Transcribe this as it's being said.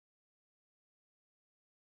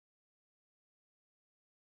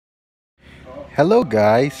Hello,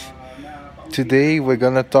 guys. Today we're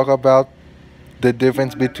gonna talk about the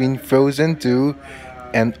difference between Frozen 2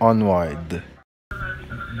 and Onward.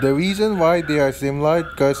 The reason why they are similar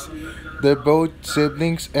because they're both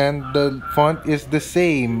siblings and the font is the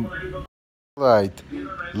same. Right.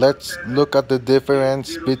 Let's look at the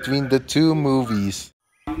difference between the two movies.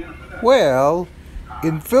 Well,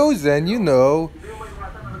 in Frozen,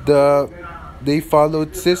 the they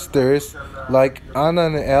followed sisters like Anna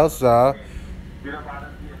and Elsa,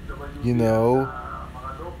 you know,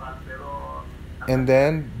 and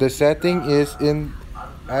then the setting is in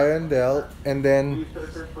Arendelle, and then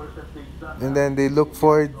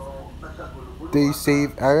they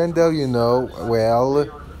save Arendelle, well,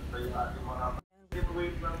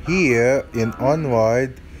 here in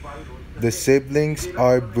Onward, the siblings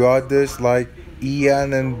are brothers like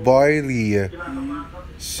Ian and Barley,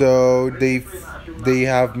 so they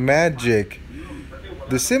have magic.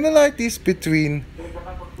 The similarities between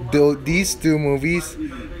these two movies,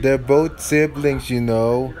 they're both siblings,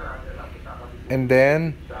 and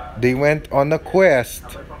then they went on a quest,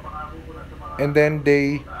 and then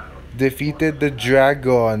they defeated the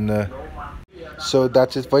dragon. So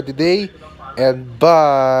that's it for today, and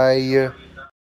bye.